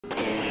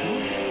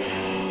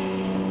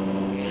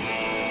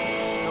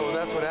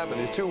happened.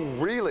 These two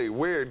really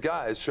weird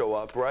guys show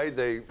up, right?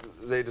 They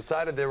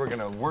decided they were going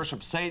to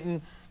worship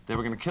Satan. They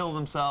were going to kill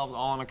themselves,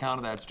 all on account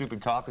of that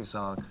stupid coffee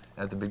song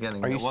at the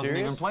beginning. Are you It wasn't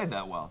serious? even played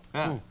that well.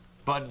 Yeah.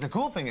 But the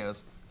cool thing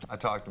is, I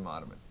talked them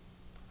out of it.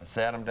 I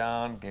sat them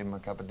down, gave them a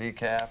cup of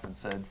decaf, and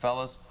said,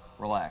 fellas,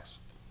 relax.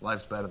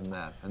 Life's better than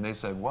that. And they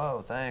said,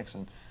 whoa, thanks.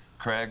 And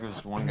Craig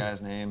was one guy's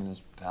name, and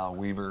his pal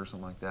Weaver or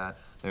something like that.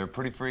 They were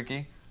pretty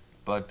freaky,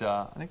 but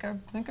I think I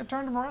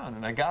turned them around,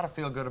 and I got to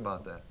feel good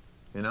about that.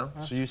 You know?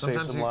 So you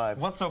saved some lives.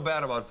 What's so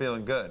bad about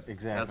feeling good?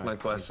 Exactly. That's my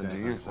question to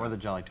you, sir. Or the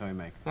Jolly Toy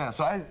Maker. Yeah,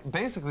 so I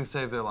basically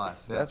saved their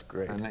lives. Yeah. That's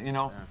great. And, you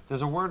know,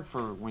 there's a word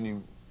for when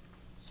you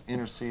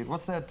intercede.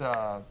 What's that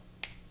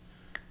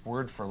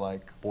word for,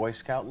 like... Boy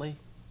Scoutly?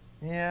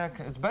 Yeah,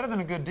 it's better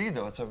than a good deed,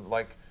 though. It's a,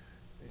 like,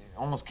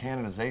 almost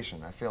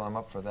canonization. I feel I'm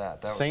up for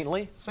that.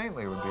 Saintly?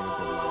 Saintly would be a good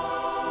word.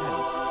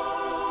 Yeah.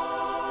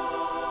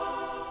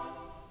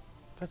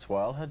 That's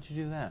wild. How'd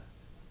you do that?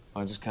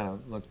 I just kind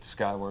of looked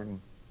skyward and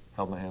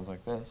held my hands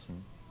like this.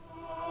 And...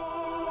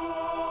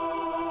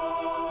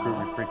 You're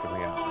freaking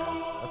me out,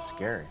 man. That's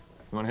scary.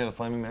 You want to hear the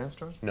Flaming Man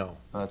story? No.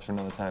 Oh, that's for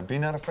another time. Be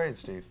not afraid,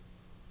 Steve.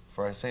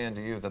 For I say unto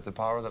you that the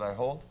power that I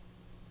hold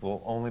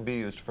will only be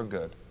used for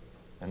good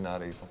and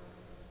not evil.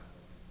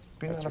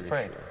 Be not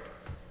afraid.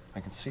 I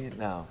can see it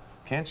now.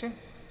 Can't you?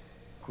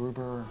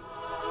 Gruber.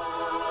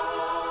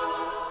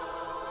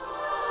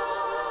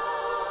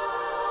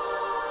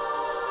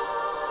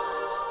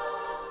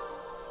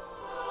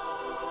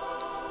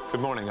 Good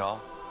morning,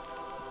 all,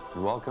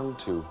 and welcome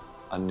to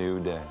a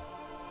new day.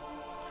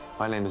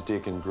 My name is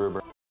Deacon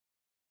Gruber.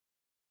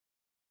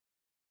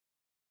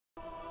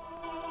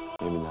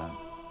 Maybe not.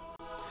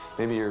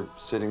 Maybe you're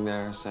sitting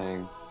there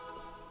saying,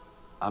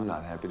 I'm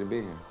not happy to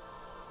be here.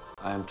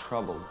 I am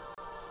troubled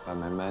by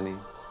my many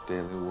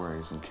daily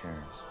worries and cares.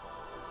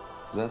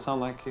 Does that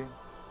sound like you?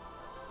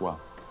 Well,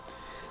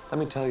 let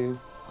me tell you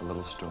a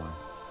little story.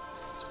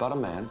 It's about a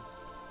man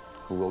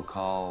who we'll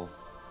call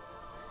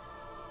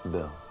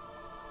Bill.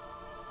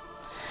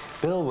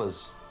 Bill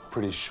was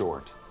pretty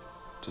short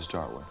to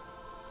start with.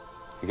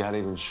 He got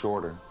even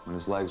shorter when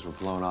his legs were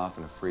blown off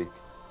in a freak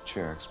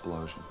chair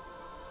explosion.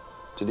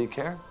 Did he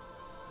care?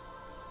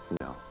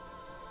 No.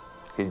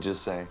 He'd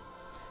just say,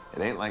 it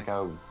ain't like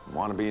I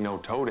want to be no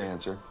toe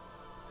dancer.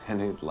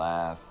 And he'd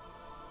laugh,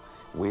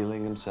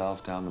 wheeling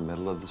himself down the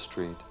middle of the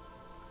street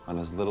on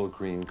his little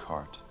green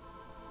cart,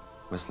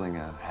 whistling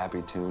a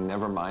happy tune,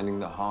 never minding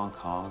the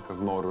honk-honk of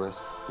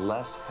motorists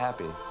less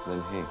happy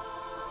than he,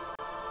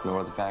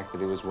 nor the fact that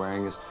he was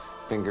wearing his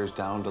fingers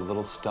down to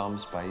little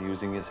stumps by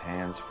using his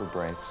hands for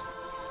brakes.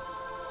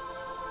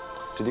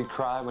 Did he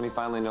cry when he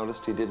finally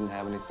noticed he didn't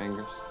have any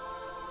fingers?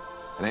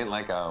 It ain't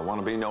like I want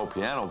to be no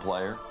piano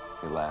player,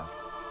 he laughed.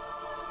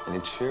 And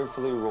he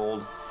cheerfully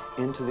rolled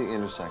into the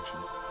intersection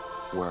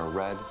where a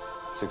red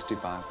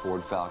 65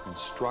 Ford Falcon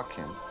struck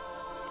him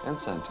and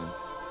sent him,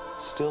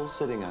 still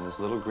sitting on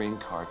his little green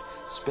cart,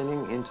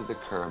 spinning into the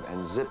curb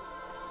and zip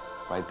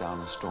right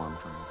down a storm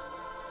drain.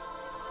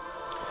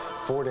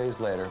 4 days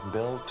later,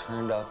 Bill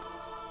turned up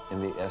in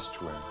the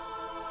estuary.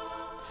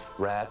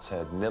 Rats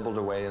had nibbled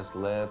away his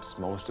lips,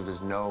 most of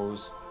his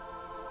nose.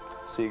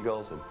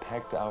 Seagulls had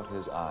pecked out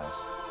his eyes.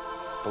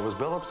 But was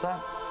Bill upset?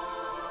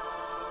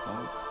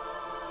 Well,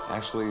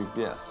 actually,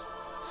 yes,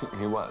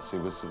 he was. He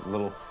was a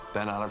little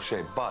bent out of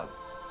shape, but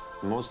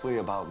mostly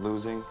about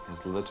losing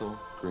his little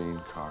green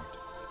cart.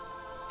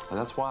 And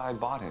that's why I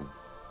bought him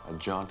a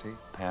jaunty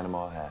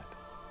Panama hat.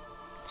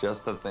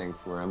 Just the thing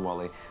for him while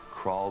he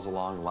crawls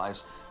along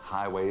life's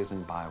highways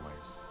and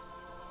byways.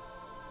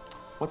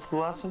 What's the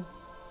lesson?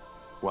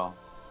 Well,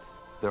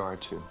 there are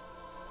two.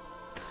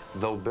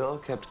 Though Bill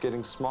kept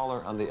getting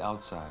smaller on the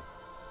outside,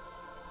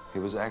 he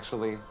was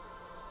actually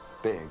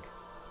big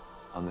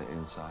on the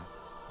inside.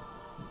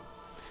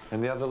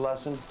 And the other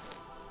lesson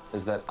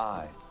is that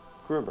I,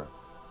 Gruber,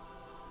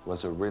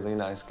 was a really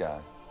nice guy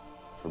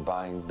for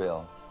buying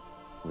Bill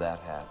that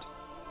hat.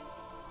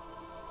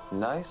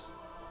 Nice?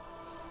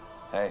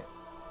 Hey,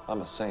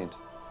 I'm a saint.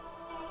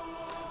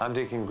 I'm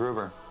Deacon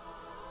Gruber,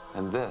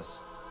 and this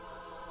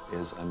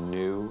is a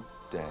new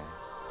day.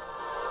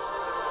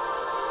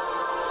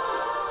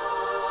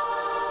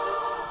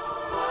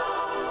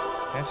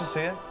 Can't you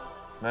see it?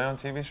 My own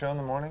TV show in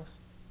the mornings?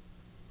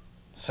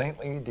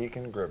 Saintly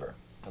Deacon Gruber.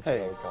 That's what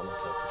I would call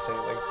myself, the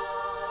Saintly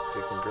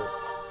Deacon Gruber.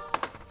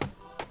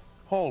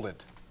 Hold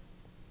it.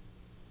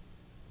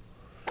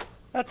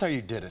 That's how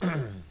you did it.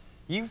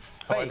 You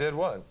faked. Oh, I did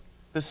what?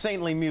 The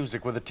saintly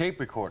music with a tape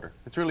recorder.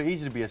 It's really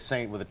easy to be a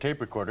saint with a tape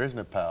recorder, isn't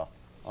it, pal?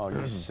 Oh,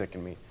 you're sick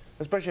me.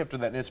 Especially after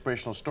that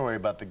inspirational story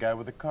about the guy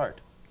with the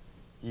cart.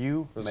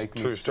 You make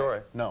me true story?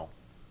 sick. No.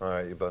 All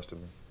right, you busted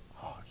me.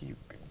 Oh, you...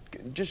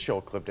 Just show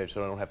a clip, Dave,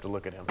 so I don't have to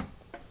look at him.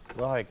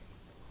 Well, I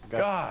got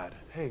God.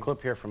 a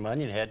clip here from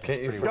Onionhead.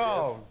 Can't you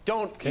No,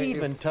 don't Can't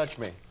even you... touch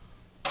me.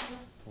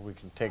 We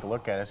can take a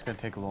look at it. It's going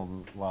to take a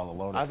little while to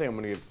load it. I think I'm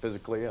going to get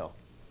physically ill.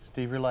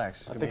 Steve,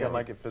 relax. I think I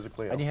might get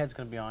physically ill. Onionhead's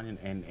going to be on,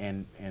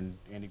 and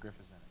Andy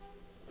Griffith's in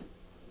it.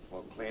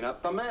 Well, clean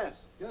up the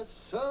mess. Yes,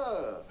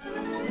 sir.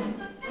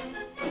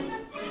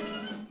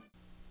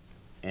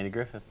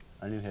 Griffith.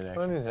 Onion head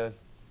action. Onion head.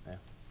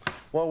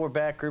 Well, we're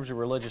back. Groob's a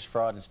religious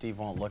fraud, and Steve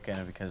won't look at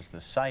it because the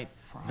sight,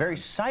 very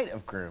sight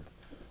of Groob.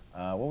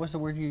 What was the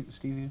word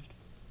Steve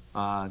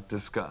used?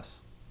 Discuss.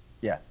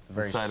 Yeah, the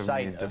very sight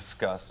sight of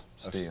disgust,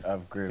 Steve.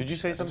 of Groob. Did you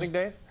say something,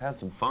 Dave? Had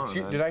some fun.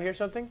 Did I hear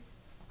something?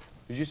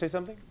 Did you say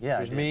something? Yeah,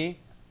 There's me,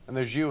 and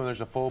there's you, and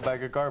there's a full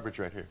bag of garbage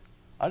right here.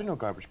 I didn't know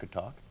garbage could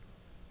talk.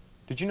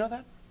 Did you know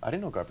that? I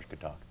didn't know garbage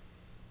could talk.